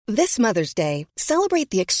This Mother's Day, celebrate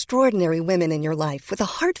the extraordinary women in your life with a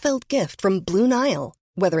heartfelt gift from Blue Nile.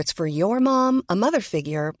 Whether it's for your mom, a mother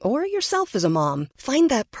figure, or yourself as a mom, find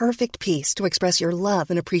that perfect piece to express your love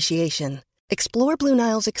and appreciation. Explore Blue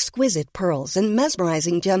Nile's exquisite pearls and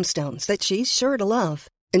mesmerizing gemstones that she's sure to love.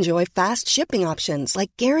 Enjoy fast shipping options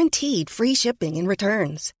like guaranteed free shipping and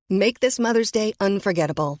returns. Make this Mother's Day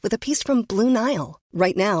unforgettable with a piece from Blue Nile.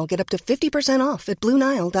 Right now, get up to 50% off at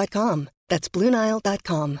BlueNile.com. That's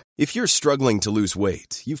BlueNile.com. If you're struggling to lose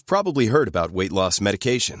weight, you've probably heard about weight loss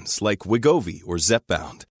medications like Wegovy or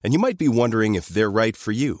Zepbound, and you might be wondering if they're right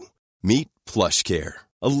for you. Meet PlushCare,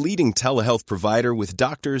 a leading telehealth provider with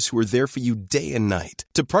doctors who are there for you day and night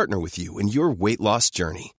to partner with you in your weight loss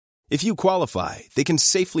journey. If you qualify, they can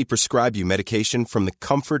safely prescribe you medication from the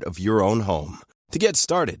comfort of your own home. To get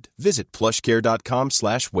started, visit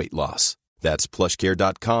plushcare.com/weightloss. That's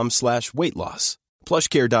plushcare.com/weightloss.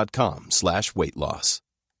 plushcare.com/weightloss.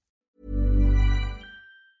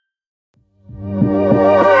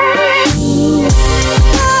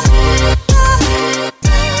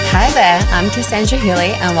 Hi there, I'm Cassandra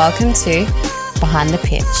Healy and welcome to Behind the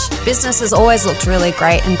Pitch. Business has always looked really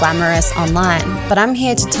great and glamorous online, but I'm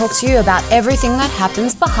here to talk to you about everything that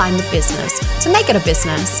happens behind the business to make it a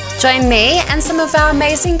business. Join me and some of our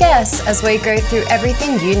amazing guests as we go through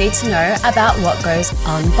everything you need to know about what goes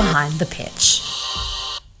on behind the pitch.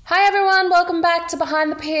 Hi everyone, welcome back to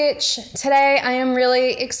Behind the Pitch. Today I am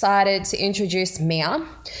really excited to introduce Mia.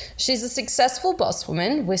 She's a successful boss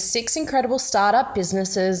woman with 6 incredible startup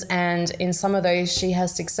businesses, and in some of those she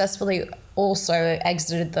has successfully also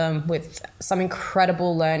exited them with some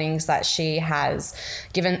incredible learnings that she has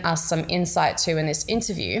given us some insight to in this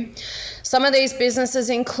interview. Some of these businesses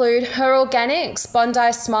include Her Organics,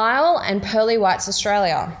 Bondi Smile, and Pearly Whites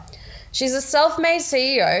Australia. She's a self-made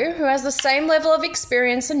CEO who has the same level of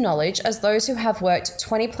experience and knowledge as those who have worked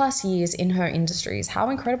 20 plus years in her industries. How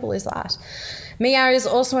incredible is that? Mia is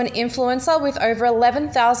also an influencer with over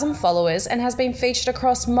 11,000 followers and has been featured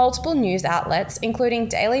across multiple news outlets, including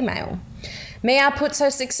Daily Mail. Mia puts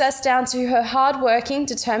her success down to her hard-working,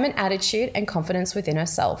 determined attitude and confidence within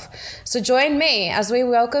herself. So join me as we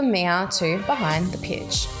welcome Mia to Behind the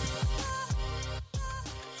Pitch.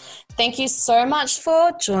 Thank you so much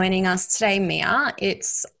for joining us today, Mia.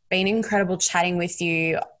 It's been incredible chatting with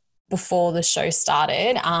you before the show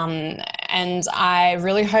started, and I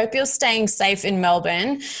really hope you're staying safe in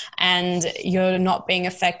Melbourne and you're not being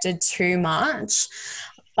affected too much.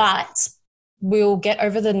 But we'll get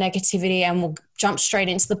over the negativity and we'll jump straight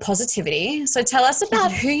into the positivity. So tell us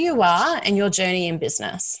about who you are and your journey in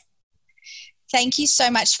business. Thank you so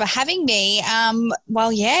much for having me.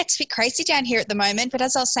 Well, yeah, it's a bit crazy down here at the moment, but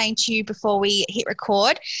as I was saying to you before we hit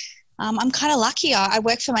record, I'm kind of lucky. I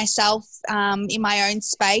work for myself in my own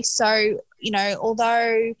space. So, you know,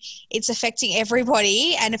 although it's affecting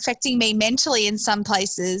everybody and affecting me mentally in some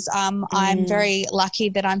places, I'm very lucky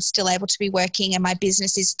that I'm still able to be working and my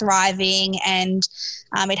business is thriving, and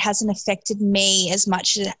it hasn't affected me as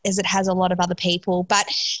much as it has a lot of other people. But,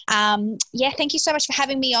 yeah, thank you so much for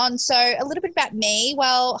having me on. So a little bit about me.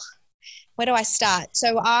 Well, where do I start?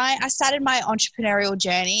 So I started my entrepreneurial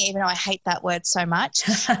journey, even though I hate that word so much,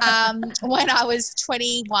 when I was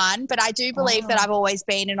 21. But I do believe that I've always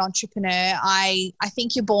been an entrepreneur. I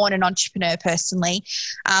think you're born an entrepreneur personally.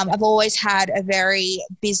 I've always had a very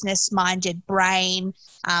business-minded brain.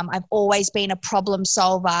 I've always been a problem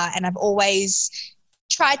solver, and I've always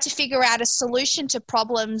tried to figure out a solution to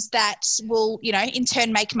problems that will, you know, in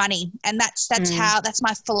turn make money. And that's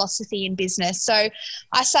my philosophy in business. So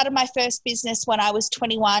I started my first business when I was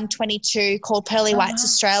 21, 22 called Pearly Whites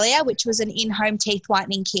Australia, which was an in-home teeth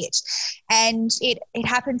whitening kit. And it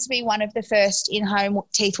happened to be one of the first in-home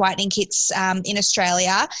teeth whitening kits in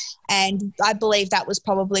Australia. And I believe that was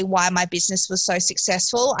probably why my business was so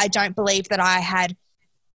successful. I don't believe that I had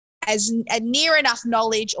as near enough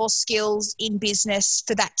knowledge or skills in business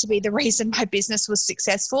for that to be the reason my business was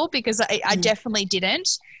successful, because I definitely didn't.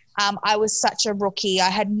 I was such a rookie.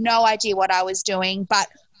 I had no idea what I was doing, but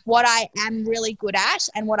what I am really good at,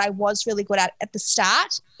 and what I was really good at the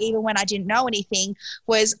start, even when I didn't know anything,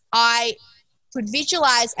 was I could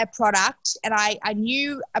visualize a product, and I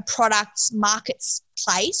knew a product's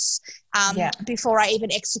marketplace before I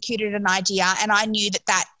even executed an idea, and I knew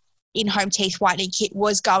that in-home teeth whitening kit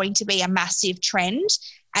was going to be a massive trend,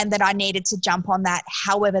 and that I needed to jump on that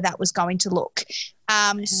however that was going to look.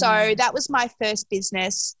 So that was my first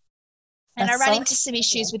business. And I ran into some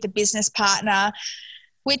issues with the business partner,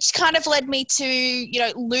 which kind of led me to, you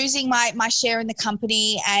know, losing my share in the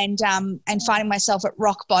company and finding myself at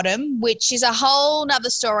rock bottom, which is a whole nother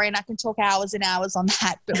story, and I can talk hours and hours on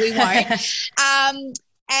that, but we won't.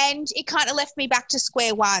 And it kind of left me back to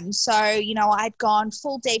square one. So, I'd gone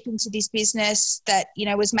full deep into this business that,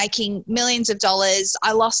 was making millions of dollars.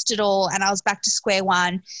 I lost it all and I was back to square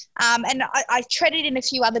one. And I treaded in a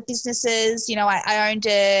few other businesses. I owned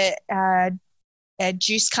a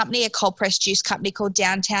juice company, a cold pressed juice company called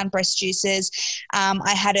Downtown Breast Juices.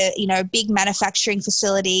 I had a big manufacturing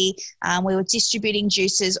facility. We were distributing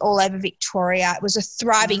juices all over Victoria. It was a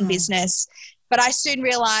thriving business. But I soon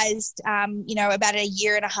realized, about a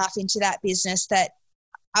year and a half into that business, that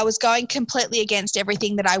I was going completely against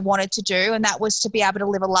everything that I wanted to do, and that was to be able to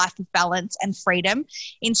live a life of balance and freedom.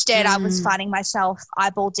 Instead, I was finding myself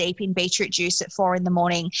eyeball deep in beetroot juice at 4 a.m,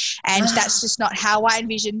 and that's just not how I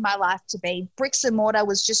envisioned my life to be. Bricks and mortar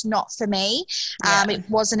was just not for me. It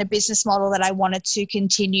wasn't a business model that I wanted to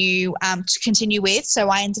continue with, so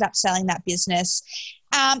I ended up selling that business.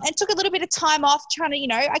 And took a little bit of time off trying to,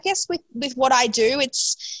 I guess with what I do,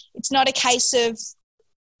 it's not a case of,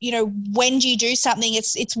 when do you do something?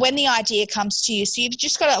 It's when the idea comes to you. So you've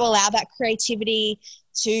just got to allow that creativity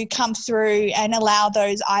to come through and allow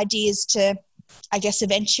those ideas to, I guess,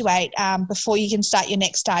 eventuate before you can start your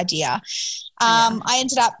next idea. I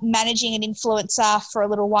ended up managing an influencer for a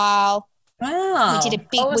little while. Wow. Yeah, it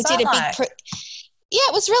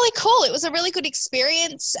was really cool. It was a really good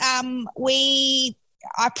experience.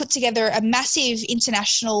 I put together a massive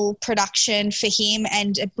international production for him,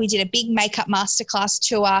 and we did a big makeup masterclass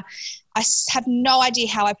tour. I have no idea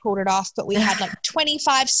how I pulled it off, but we had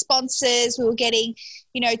 25 sponsors. We were getting,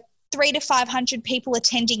 300 to 500 people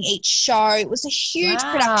attending each show. It was a huge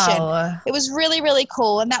production. It was really, really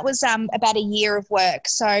cool. And that was about a year of work.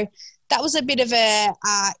 So that was a bit of an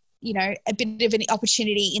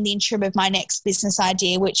opportunity in the interim of my next business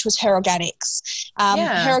idea, which was Her Organics.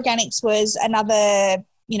 Her Organics was another,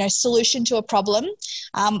 solution to a problem.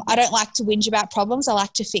 I don't like to whinge about problems. I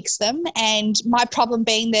like to fix them. And my problem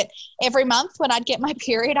being that every month when I'd get my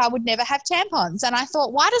period, I would never have tampons. And I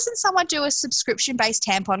thought, why doesn't someone do a subscription-based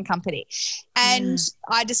tampon company? And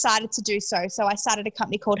I decided to do so. So I started a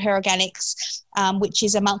company called Her Organics, which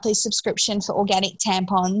is a monthly subscription for organic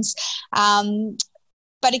tampons.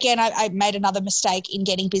 But again, I made another mistake in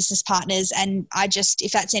getting business partners, and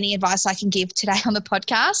if that's any advice I can give today on the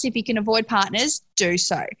podcast, if you can avoid partners, do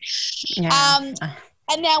so. Yeah.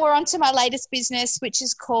 And now we're on to my latest business, which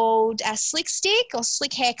is called Slick Stick, or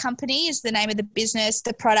Slick Hair Company is the name of the business.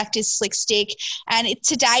 The product is Slick Stick, and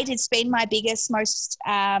to date, it's been my biggest, most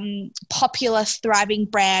popular, thriving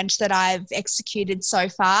brand that I've executed so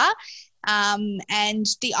far. And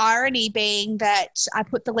the irony being that I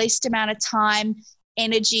put the least amount of time,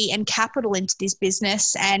 energy and capital into this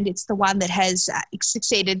business, and it's the one that has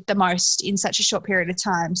succeeded the most in such a short period of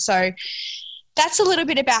time. So that's a little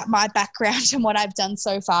bit about my background and what I've done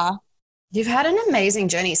so far. You've had an amazing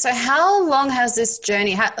journey. So how long has this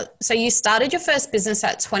journey, so you started your first business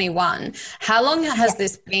at 21. How long has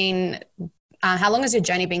this been, how long has your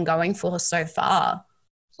journey been going for so far?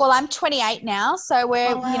 Well, I'm 28 now, so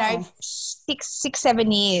we're,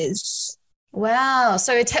 7 years. Wow.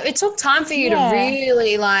 So it took time for you to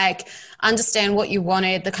really understand what you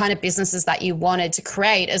wanted, the kind of businesses that you wanted to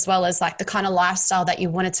create, as well as the kind of lifestyle that you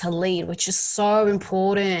wanted to lead, which is so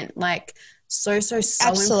important. So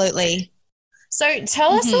absolutely. Important. So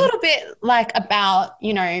tell us a little bit about,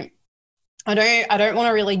 I don't want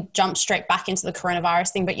to really jump straight back into the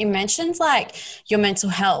coronavirus thing, but you mentioned your mental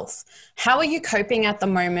health. How are you coping at the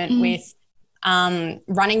moment with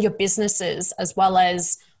running your businesses, as well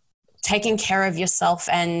as taking care of yourself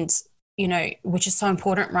and, which is so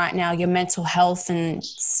important right now, your mental health and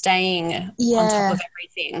staying on top of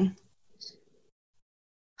everything?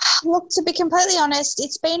 Look, to be completely honest,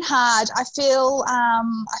 it's been hard. I feel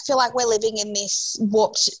like we're living in this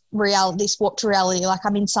warped reality, like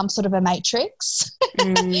I'm in some sort of a matrix.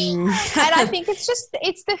 And I think it's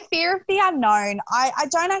the fear of the unknown. I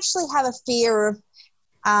don't actually have a fear of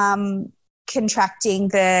contracting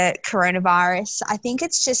the coronavirus. I think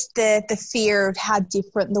it's just the fear of how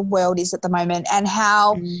different the world is at the moment, and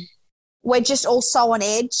how we're just all so on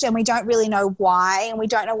edge, and we don't really know why, and we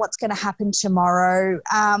don't know what's going to happen tomorrow.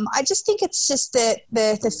 I just think it's just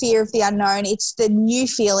the fear of the unknown. It's the new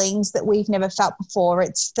feelings that we've never felt before.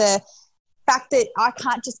 It's the fact that I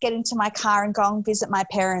can't just get into my car and go and visit my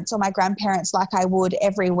parents or my grandparents like I would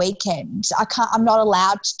every weekend. I'm not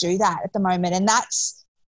allowed to do that at the moment, and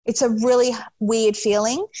it's a really weird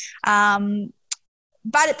feeling.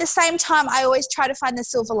 But at the same time, I always try to find the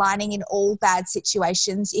silver lining in all bad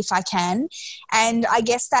situations if I can. And I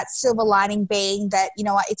guess that silver lining being that,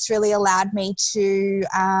 it's really allowed me to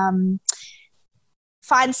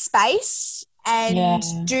find space and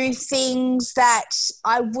do things that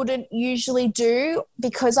I wouldn't usually do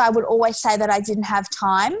because I would always say that I didn't have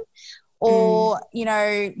time, or, you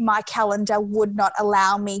know, my calendar would not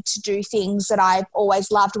allow me to do things that I've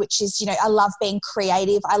always loved, which is, you know, I love being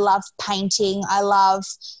creative. I love painting. I love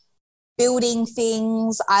building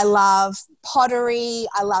things. I love pottery.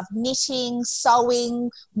 I love knitting,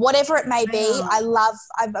 sewing, whatever it may be. I love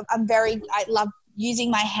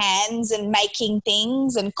using my hands and making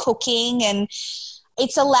things and cooking, and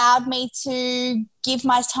it's allowed me to give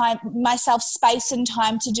myself space and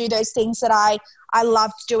time to do those things that I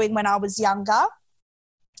loved doing when I was younger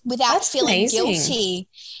without feeling guilty.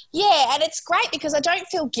 Yeah, and it's great because I don't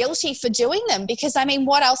feel guilty for doing them because, I mean,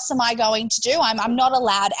 what else am I going to do? I'm not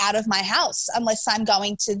allowed out of my house unless I'm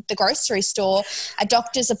going to the grocery store, a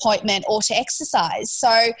doctor's appointment, or to exercise.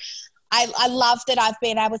 So I love that I've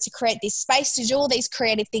been able to create this space to do all these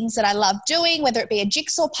creative things that I love doing, whether it be a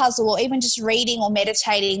jigsaw puzzle or even just reading or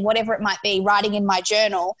meditating, whatever it might be, writing in my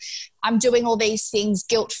journal. I'm doing all these things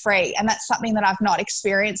guilt-free, and that's something that I've not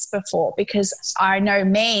experienced before because I know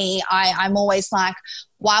me, I'm always like,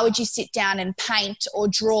 why would you sit down and paint or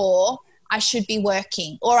draw? I should be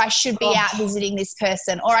working, or I should be out visiting this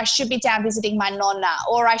person, or I should be down visiting my nonna,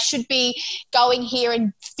 or I should be going here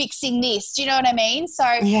and fixing this. Do you know what I mean? So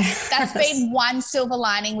that's been one silver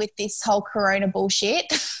lining with this whole Corona bullshit,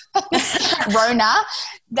 Rona,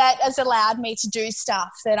 that has allowed me to do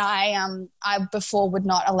stuff that I before would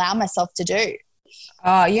not allow myself to do.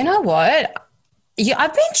 Oh, you know what? Yeah,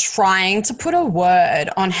 I've been trying to put a word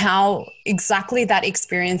on how exactly that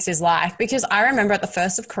experience is like, because I remember at the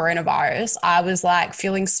first of coronavirus, I was like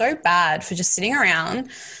feeling so bad for just sitting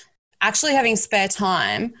around, actually having spare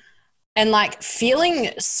time and like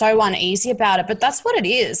feeling so uneasy about it. But that's what it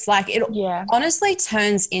is. Like it honestly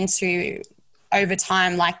turns into over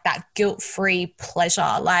time, like that guilt-free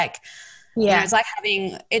pleasure. Like, you know, it's like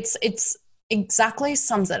having, it's exactly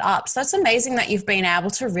sums it up. So that's amazing that you've been able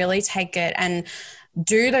to really take it and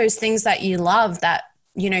do those things that you love that,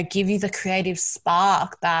 you know, give you the creative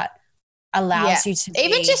spark that allows you to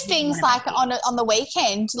even just things like on the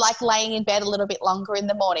weekend, like laying in bed a little bit longer in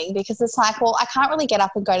the morning because it's like, well, I can't really get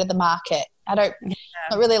up and go to the market. I'm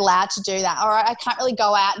not really allowed to do that. Or I can't really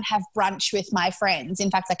go out and have brunch with my friends.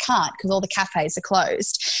 In fact, I can't because all the cafes are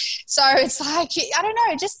closed. So it's like, I don't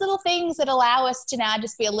know, just little things that allow us to now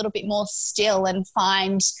just be a little bit more still and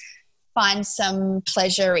find some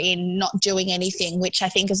pleasure in not doing anything, which I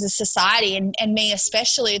think as a society and me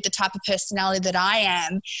especially, the type of personality that I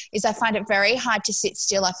am, is I find it very hard to sit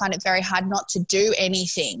still. I find it very hard not to do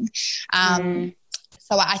anything.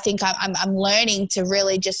 So I think I'm learning to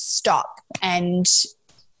really just stop and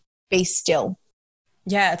be still.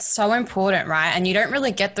 Yeah, it's so important, right? And you don't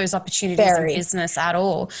really get those opportunities in business at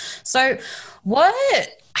all. So what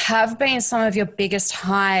have been some of your biggest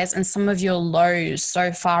highs and some of your lows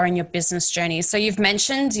so far in your business journey? So you've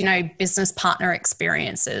mentioned, you know, business partner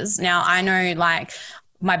experiences. Now, I know like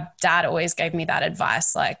my dad always gave me that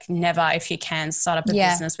advice, like never, if you can, start up a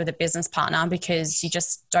business with a business partner because you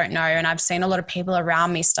just don't know. And I've seen a lot of people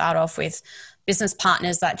around me start off with business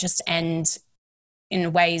partners that just end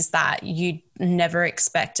in ways that you never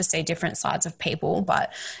expect to see different sides of people,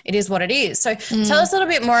 but it is what it is. So tell us a little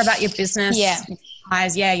bit more about your business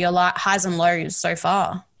highs, your highs and lows so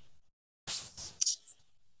far.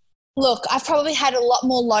 Look, I've probably had a lot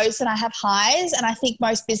more lows than I have highs, and I think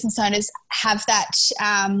most business owners have that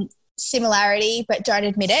similarity but don't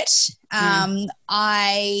admit it.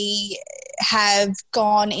 I have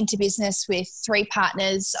gone into business with 3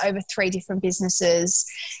 partners over 3 different businesses,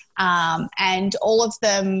 and all of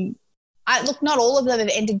them, not all of them have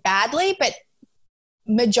ended badly, but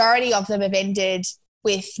majority of them have ended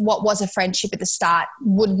with what was a friendship at the start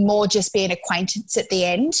would more just be an acquaintance at the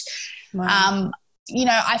end. Wow. You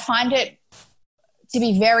know, I find it to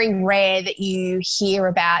be very rare that you hear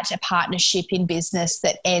about a partnership in business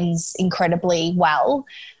that ends incredibly well.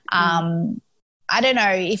 I don't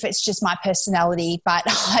know if it's just my personality, but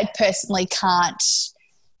I personally can't.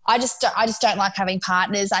 I just don't like having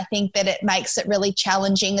partners. I think that it makes it really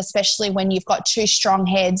challenging, especially when you've got 2 strong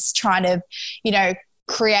heads trying to, you know,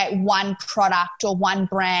 create one product or one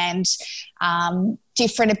brand,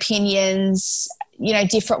 different opinions, you know,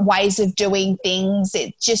 different ways of doing things.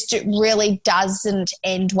 It really doesn't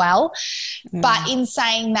end well. But in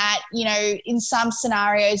saying that, you know, in some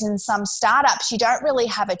scenarios and some startups, you don't really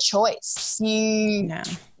have a choice.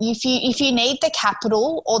 If you need the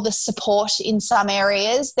capital or the support in some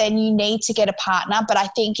areas, then you need to get a partner. But I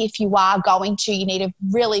think if you are going to, you need to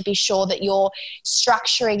really be sure that you're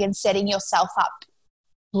structuring and setting yourself up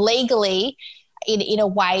legally in a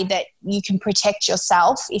way that you can protect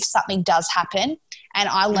yourself if something does happen. And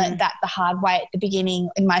I learned that the hard way at the beginning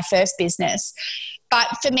in my first business. But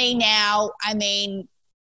for me now, I mean,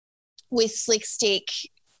 with Slick Stick,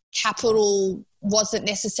 capital wasn't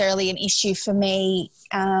necessarily an issue for me.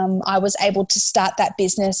 I was able to start that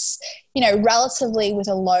business, you know, relatively with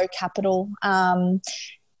a low capital. And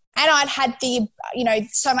I'd had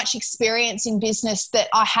so much experience in business that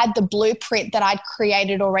I had the blueprint that I'd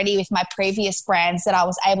created already with my previous brands, that I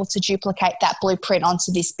was able to duplicate that blueprint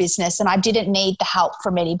onto this business, and I didn't need the help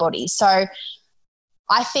from anybody. So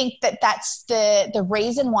I think that that's the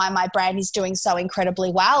reason why my brand is doing so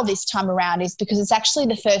incredibly well this time around, is because it's actually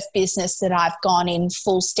the first business that I've gone in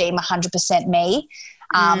full steam, 100% me,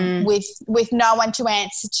 with no one to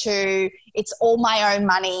answer to. It's all my own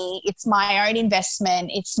money. It's my own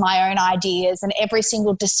investment. It's my own ideas, and every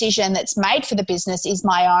single decision that's made for the business is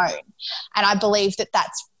my own. And I believe that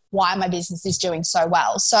that's why my business is doing so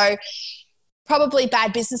well. So probably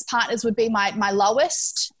bad business partners would be my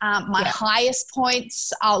lowest. My highest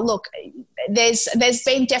points, look, there's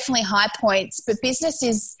been definitely high points, but business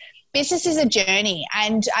is a journey.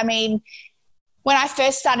 And I mean, when I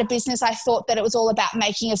first started business, I thought that it was all about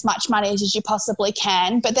making as much money as you possibly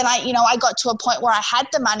can. But then I got to a point where I had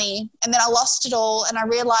the money and then I lost it all, and I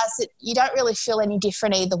realized that you don't really feel any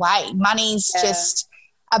different either way. Money's just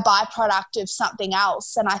a byproduct of something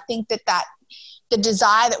else. And I think that the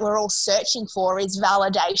desire that we're all searching for is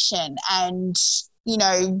validation and, you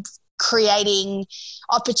know, creating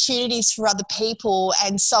opportunities for other people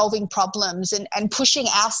and solving problems and pushing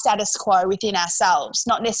our status quo within ourselves,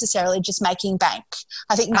 not necessarily just making bank.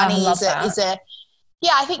 I think money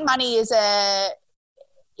I think money is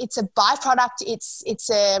it's a byproduct. It's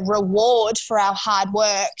a reward for our hard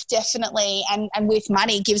work, definitely. And with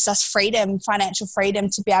money, it gives us freedom, financial freedom,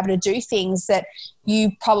 to be able to do things that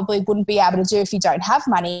you probably wouldn't be able to do if you don't have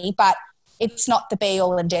money. But it's not the be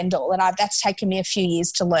all and end all. And that's taken me a few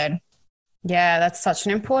years to learn. Yeah, that's such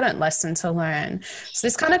an important lesson to learn. So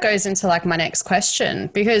this kind of goes into like my next question,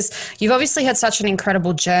 because you've obviously had such an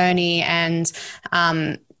incredible journey, and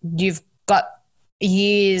you've got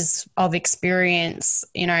years of experience,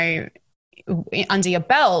 you know, under your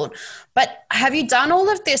belt. But have you done all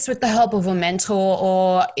of this with the help of a mentor,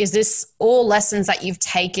 or is this all lessons that you've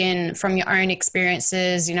taken from your own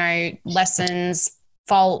experiences, you know, lessons,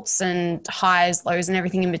 faults and highs, lows and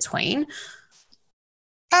everything in between?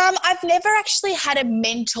 I've never actually had a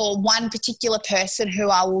mentor, one particular person who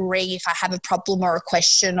I will ring if I have a problem or a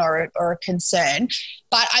question or a concern.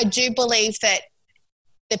 But I do believe that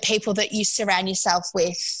the people that you surround yourself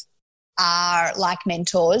with are like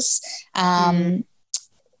mentors. You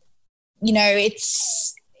know,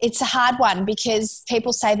 it's a hard one, because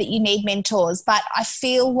people say that you need mentors, but I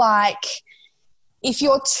feel like if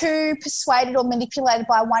you're too persuaded or manipulated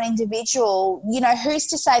by one individual, you know, who's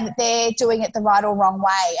to say that they're doing it the right or wrong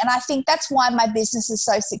way? And I think that's why my business is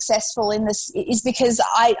so successful in this, is because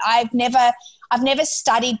I've never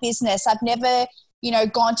studied business. I've never, you know,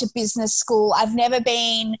 gone to business school. I've never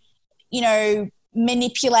been, you know,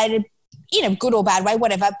 manipulated, in a good or bad way,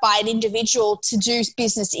 whatever, by an individual to do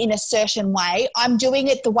business in a certain way. I'm doing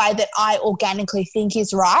it the way that I organically think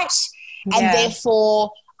is right. And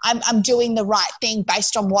therefore I'm doing the right thing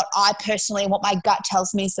based on what I personally and what my gut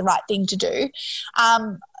tells me is the right thing to do.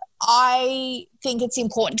 I think it's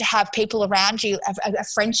important to have people around you, a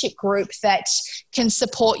friendship group that can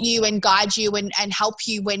support you and guide you and help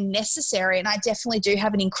you when necessary. And I definitely do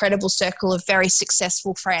have an incredible circle of very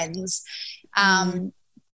successful friends.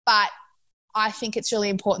 But I think it's really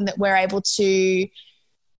important that we're able to,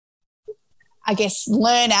 I guess,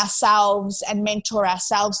 learn ourselves and mentor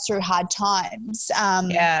ourselves through hard times.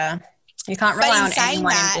 You can't rely on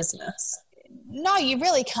anyone in business. No, you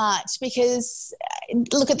really can't, because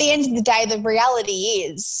look, at the end of the day, the reality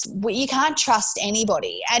is you can't trust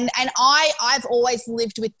anybody. And I've always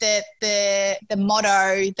lived with the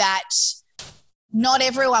motto that not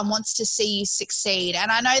everyone wants to see you succeed.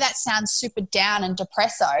 And I know that sounds super down and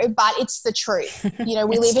depresso, but it's the truth. You know,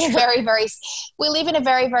 we live in a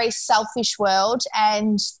very, very selfish world.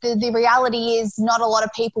 And the reality is not a lot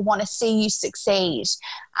of people want to see you succeed.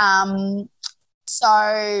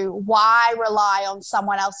 So why rely on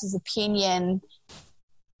someone else's opinion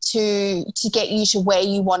to get you to where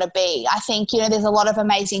you want to be? I think, you know, there's a lot of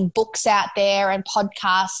amazing books out there and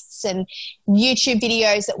podcasts and YouTube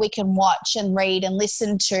videos that we can watch and read and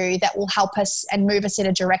listen to that will help us and move us in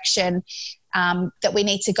a direction that we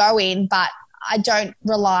need to go in. But I don't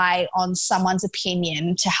rely on someone's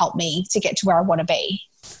opinion to help me to get to where I want to be.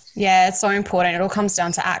 Yeah, it's so important. It all comes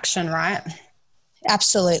down to action, right?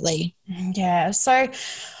 Absolutely. Yeah. So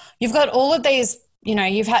you've got all of these,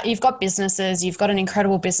 you've got businesses, you've got an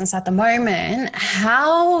incredible business at the moment.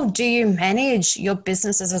 How do you manage your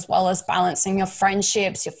businesses as well as balancing your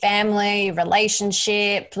friendships, your family, your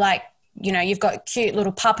relationship? Like, you've got a cute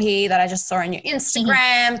little puppy that I just saw on your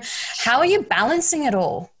Instagram. How are you balancing it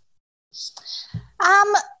all?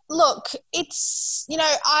 Look, it's,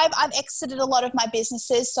 I've exited a lot of my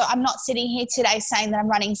businesses, so I'm not sitting here today saying that I'm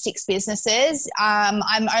running 6 businesses.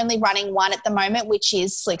 I'm only running one at the moment, which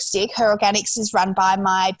is Slickstick. Her Organics is run by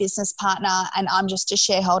my business partner, and I'm just a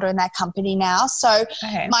shareholder in that company now. So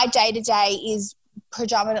my day-to-day is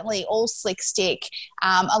predominantly all Slickstick,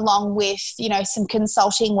 along with, some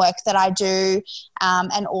consulting work that I do,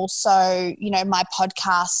 and also, my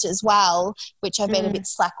podcast as well, which I've been a bit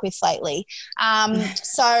slack with lately.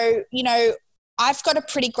 So, I've got a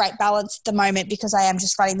pretty great balance at the moment because I am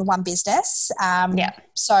just running the one business.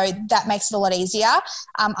 So that makes it a lot easier.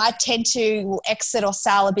 I tend to exit or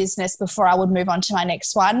sell a business before I would move on to my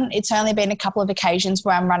next one. It's only been a couple of occasions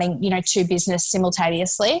where I'm running, 2 businesses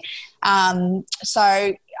simultaneously.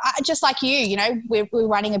 So just like you, we're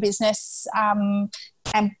running a business, and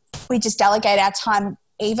we just delegate our time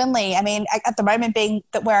evenly. I mean, at the moment, being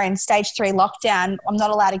that we're in stage 3 lockdown, I'm not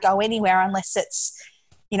allowed to go anywhere unless it's,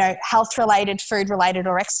 health related, food related,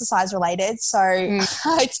 or exercise related. So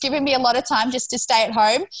it's given me a lot of time just to stay at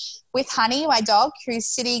home with Honey, my dog, who's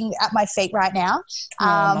sitting at my feet right now.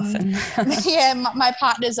 My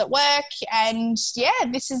partner's at work, and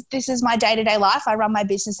this is my day-to-day life. I run my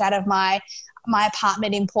business out of my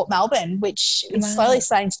apartment in Port Melbourne, which is slowly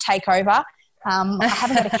starting to take over. I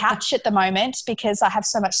haven't got a couch at the moment because I have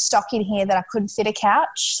so much stock in here that I couldn't fit a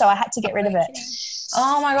couch, so I had to get rid of it.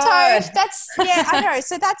 Oh my God. So I know.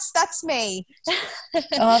 So that's me.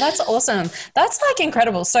 Oh, that's awesome. That's like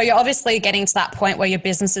incredible. So you're obviously getting to that point where your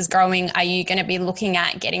business is growing. Are you going to be looking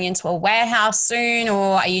at getting into a warehouse soon,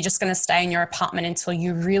 or are you just going to stay in your apartment until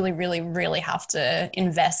you really, really, really have to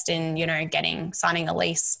invest in, signing a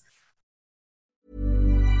lease?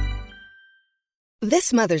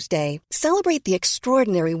 This Mother's Day, celebrate the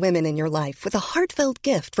extraordinary women in your life with a heartfelt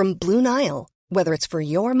gift from Blue Nile. Whether it's for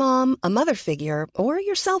your mom, a mother figure, or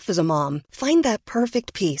yourself as a mom, find that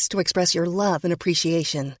perfect piece to express your love and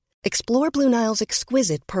appreciation. Explore Blue Nile's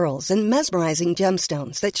exquisite pearls and mesmerizing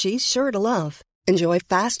gemstones that she's sure to love. Enjoy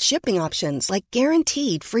fast shipping options like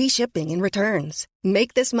guaranteed free shipping and returns.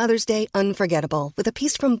 Make this Mother's Day unforgettable with a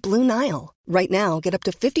piece from Blue Nile. Right now, get up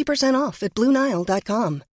to 50% off at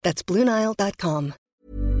BlueNile.com. That's BlueNile.com.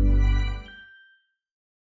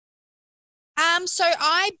 So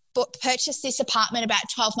I purchased this apartment about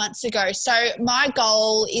 12 months ago. So my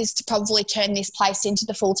goal is to probably turn this place into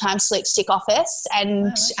the full-time Slickstick office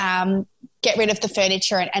and get rid of the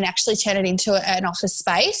furniture and actually turn it into an office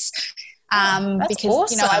space. That's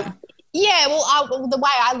because, awesome. The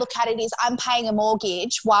way I look at it is I'm paying a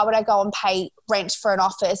mortgage. Why would I go and pay rent for an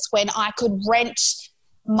office when I could rent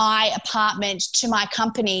my apartment to my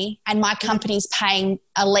company and my company's paying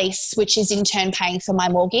a lease, which is in turn paying for my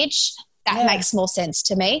mortgage? That makes more sense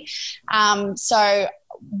to me. So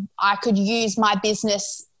I could use my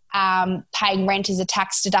business paying rent as a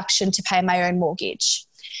tax deduction to pay my own mortgage.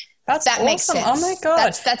 That awesome. Makes sense. Oh my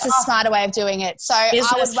God. That's a smarter way of doing it. So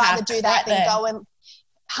Business I would rather do that than go and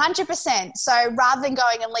 100%. So rather than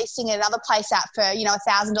going and leasing another place out for,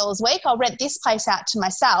 $1,000 a week, I'll rent this place out to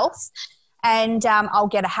myself. And I'll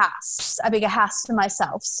get a bigger house for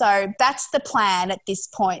myself. So that's the plan at this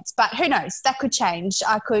point. But who knows? That could change.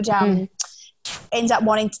 I could end up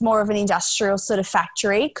wanting more of an industrial sort of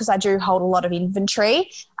factory because I do hold a lot of inventory.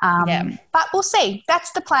 But we'll see.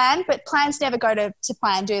 That's the plan. But plans never go to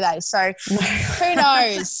plan, do they? So who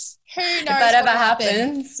knows? Who knows? If that ever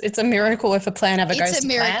happens, it's a miracle if a plan ever goes to plan. It's a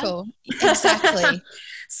miracle. Exactly.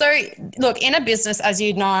 So look, in a business, as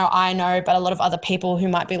you know, I know, but a lot of other people who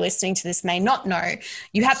might be listening to this may not know,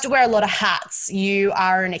 you have to wear a lot of hats. You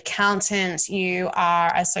are an accountant, you are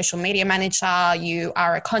a social media manager, you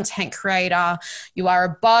are a content creator, you are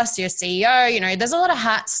a boss, you're a CEO, there's a lot of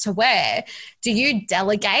hats to wear. Do you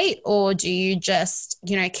delegate or do you just,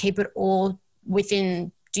 keep it all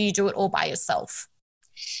do you do it all by yourself?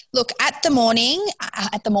 Look, at the moment,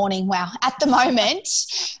 I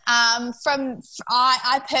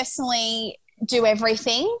personally do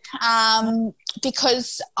everything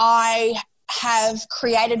because I have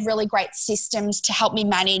created really great systems to help me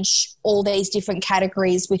manage all these different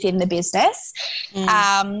categories within the business.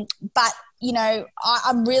 But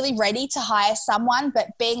I'm really ready to hire someone, but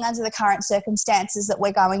being under the current circumstances that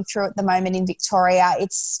we're going through at the moment in Victoria,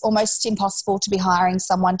 it's almost impossible to be hiring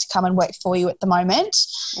someone to come and work for you at the moment.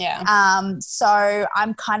 Yeah. So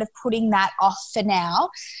I'm kind of putting that off for now.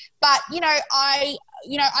 But, I've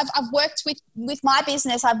worked with my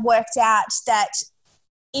business, I've worked out that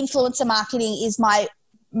influencer marketing is my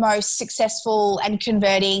most successful and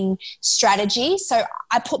converting strategy. So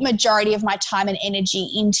I put majority of my time and energy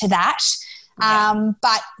into that. Yeah.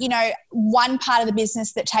 But, one part of the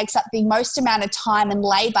business that takes up the most amount of time and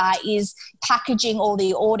labor is packaging all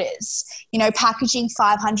the orders. Packaging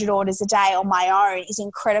 500 orders a day on my own is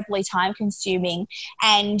incredibly time consuming.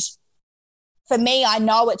 And for me, I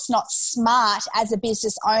know it's not smart as a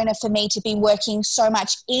business owner for me to be working so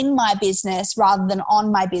much in my business rather than on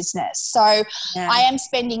my business. So I am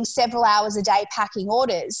spending several hours a day packing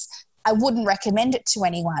orders. I wouldn't recommend it to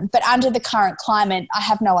anyone, but under the current climate, I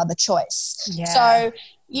have no other choice. Yeah. So,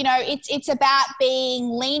 it's about being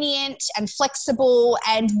lenient and flexible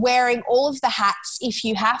and wearing all of the hats if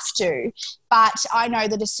you have to. But I know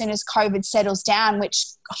that as soon as COVID settles down, which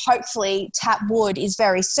hopefully, tap wood, is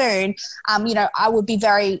very soon, I'll be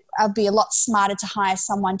a lot smarter to hire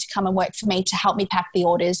someone to come and work for me to help me pack the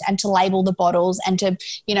orders and to label the bottles and to,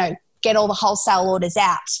 get all the wholesale orders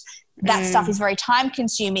out. That stuff is very time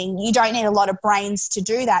consuming. You don't need a lot of brains to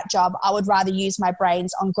do that job. I would rather use my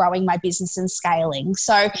brains on growing my business and scaling.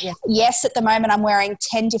 So yes, at the moment I'm wearing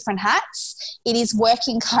 10 different hats. It is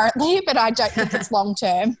working currently, but I don't think it's long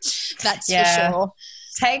term. That's for sure.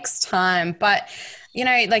 Takes time, but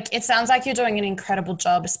it sounds like you're doing an incredible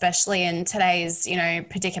job, especially in today's,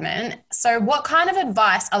 predicament. So what kind of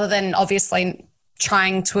advice, other than obviously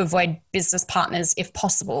trying to avoid business partners if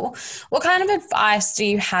possible, what kind of advice do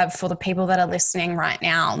you have for the people that are listening right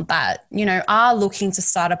now that, are looking to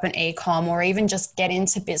start up an e-com or even just get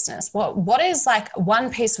into business? What is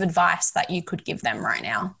one piece of advice that you could give them right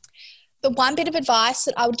now? The one bit of advice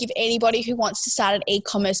that I would give anybody who wants to start an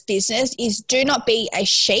e-commerce business is do not be a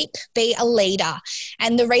sheep, be a leader.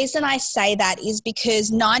 And the reason I say that is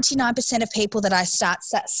because 99% of people that I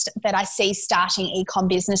see starting e-com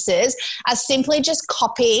businesses are simply just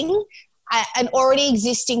copying an already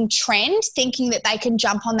existing trend, thinking that they can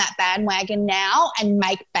jump on that bandwagon now and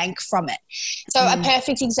make bank from it. So a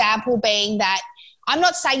perfect example being that I'm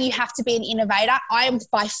not saying you have to be an innovator. I am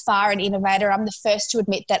by far an innovator. I'm the first to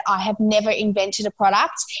admit that I have never invented a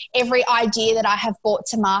product. Every idea that I have brought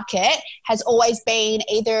to market has always been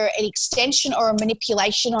either an extension or a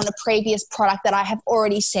manipulation on a previous product that I have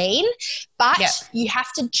already seen. But you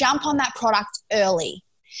have to jump on that product early.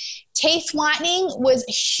 Teeth whitening was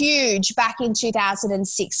huge back in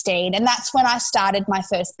 2016, and that's when I started my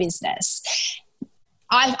first business.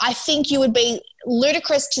 I think you would be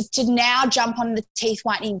ludicrous to now jump on the teeth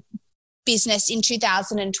whitening business in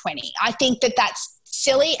 2020. I think that that's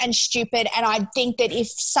silly and stupid, and I think that if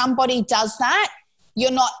somebody does that,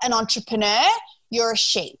 you're not an entrepreneur, you're a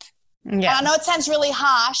sheep. Yeah. And I know it sounds really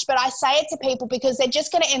harsh, but I say it to people because they're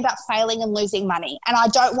just going to end up failing and losing money. And I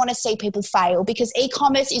don't want to see people fail because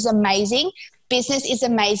e-commerce is amazing. Business is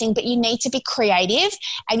amazing, but you need to be creative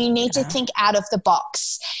and you need to think out of the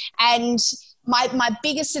box. And my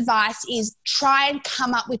biggest advice is try and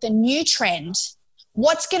come up with a new trend.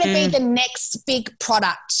 What's going to be the next big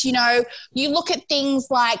product? You look at things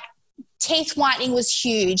like teeth whitening was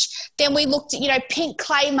huge. Then we looked at, pink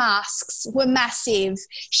clay masks were massive.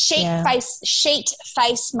 Sheet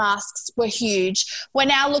face masks were huge. We're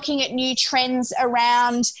now looking at new trends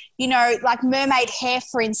around, like mermaid hair,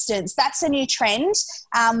 for instance. That's a new trend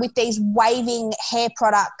with these waving hair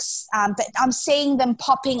products. But I'm seeing them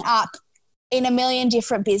popping up in a million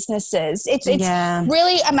different businesses. It's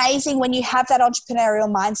really amazing when you have that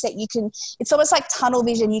entrepreneurial mindset. It's almost like tunnel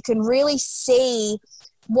vision. You can really see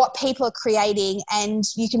what people are creating and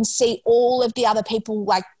you can see all of the other people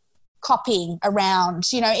copying around.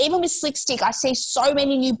 Even with Slick Stick, I see so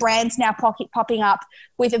many new brands now popping up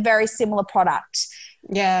with a very similar product.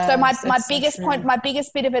 Yeah. So my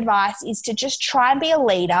biggest bit of advice is to just try and be a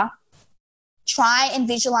leader. Try and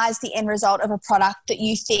visualize the end result of a product that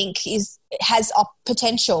you think has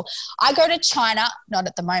potential. I go to China, not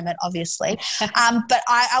at the moment, obviously, but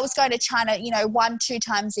I was going to China, 1-2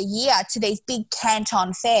 times a year to these big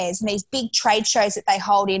Canton fairs and these big trade shows that they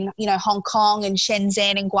hold in, Hong Kong and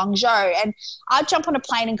Shenzhen and Guangzhou. And I'd jump on a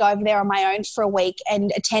plane and go over there on my own for a week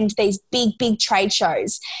and attend these big, big trade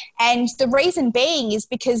shows. And the reason being is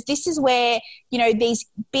because this is where these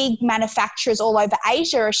big manufacturers all over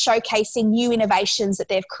Asia are showcasing new innovations that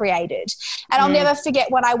they've created. And I'll never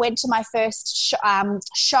forget when I went to my first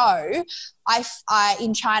show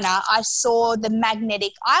in China, I saw the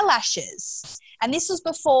magnetic eyelashes. And this was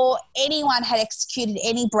before anyone had executed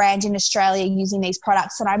any brand in Australia using these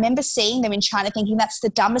products. And I remember seeing them in China thinking, that's the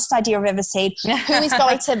dumbest idea I've ever seen. Who is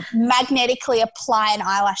going to magnetically apply an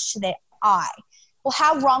eyelash to their eye? Well,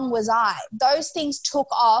 how wrong was I? Those things took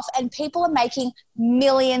off and people are making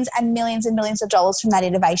millions and millions and millions of dollars from that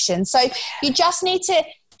innovation. So you just need to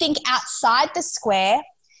think outside the square.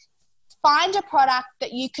 Find a product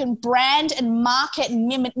that you can brand and market and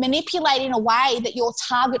manipulate in a way that your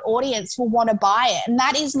target audience will want to buy it. And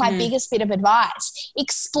that is my biggest bit of advice.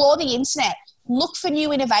 Explore the internet. Look for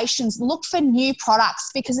new innovations. Look for new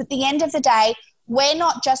products, because at the end of the day, we're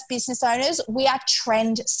not just business owners. We are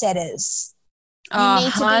trend setters. You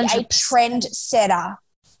need to be a trend setter.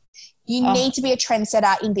 You need to be a trend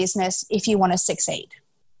setter in business if you want to succeed.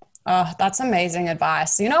 Oh, that's amazing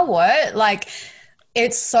advice. You know what? Like,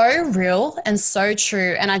 it's so real and so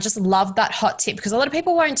true. And I just love that hot tip, because a lot of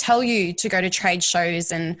people won't tell you to go to trade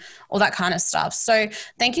shows and all that kind of stuff. So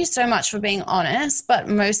thank you so much for being honest. But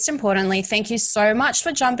most importantly, thank you so much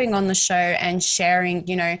for jumping on the show and sharing,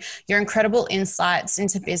 your incredible insights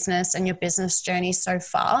into business and your business journey so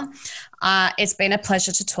far. It's been a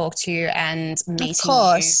pleasure to talk to you and meeting you. Of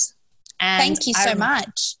course. And thank you so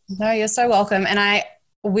much. No, you're so welcome. And I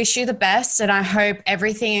wish you the best, and I hope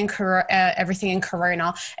everything in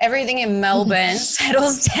Melbourne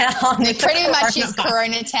settles down. It pretty much is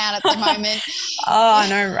Corona town at the moment. Oh, I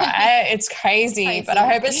know, right? It's crazy. But I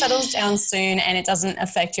hope it settles down soon and it doesn't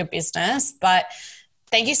affect your business. But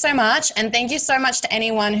thank you so much. And thank you so much to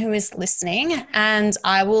anyone who is listening. And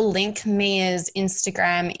I will link Mia's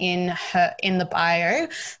Instagram in the bio.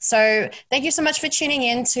 So thank you so much for tuning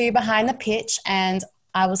in to Behind the Pitch, and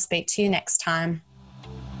I will speak to you next time.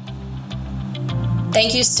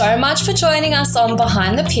 Thank you so much for joining us on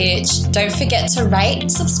Behind the Pitch. Don't forget to rate,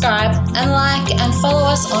 subscribe, and like, and follow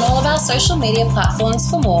us on all of our social media platforms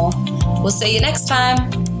for more. We'll see you next time.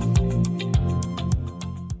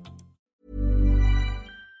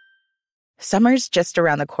 Summer's just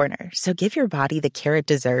around the corner, so give your body the care it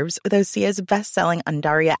deserves with Osea's best-selling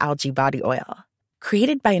Undaria Algae Body Oil.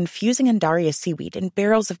 Created by infusing Undaria seaweed in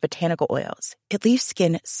barrels of botanical oils, it leaves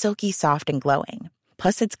skin silky soft and glowing.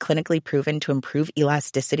 Plus, it's clinically proven to improve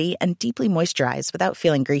elasticity and deeply moisturize without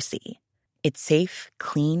feeling greasy. It's safe,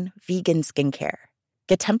 clean, vegan skincare.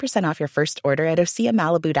 Get 10% off your first order at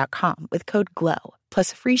OseaMalibu.com with code GLOW,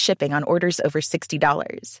 plus free shipping on orders over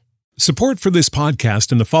 $60. Support for this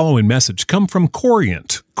podcast and the following message come from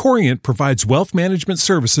Corient. Corient provides wealth management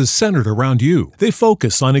services centered around you. They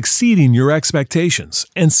focus on exceeding your expectations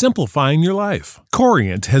and simplifying your life.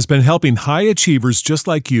 Corient has been helping high achievers just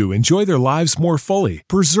like you enjoy their lives more fully,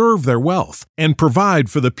 preserve their wealth, and provide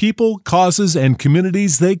for the people, causes, and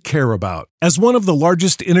communities they care about. As one of the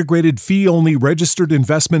largest integrated fee-only registered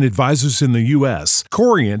investment advisors in the U.S.,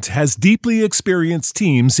 Corient has deeply experienced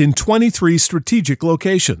teams in 23 strategic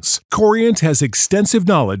locations. Corient has extensive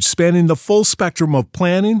knowledge spanning the full spectrum of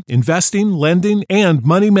planning, investing, lending, and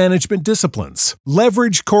money management disciplines.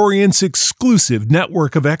 Leverage Corient's exclusive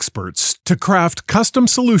network of experts to craft custom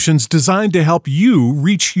solutions designed to help you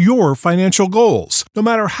reach your financial goals, no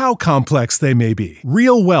matter how complex they may be.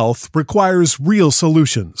 Real wealth requires real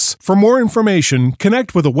solutions. For more information,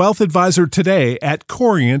 connect with a wealth advisor today at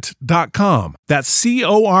Corient.com. That's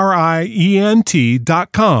Corient.com.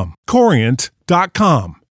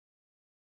 Corient.com.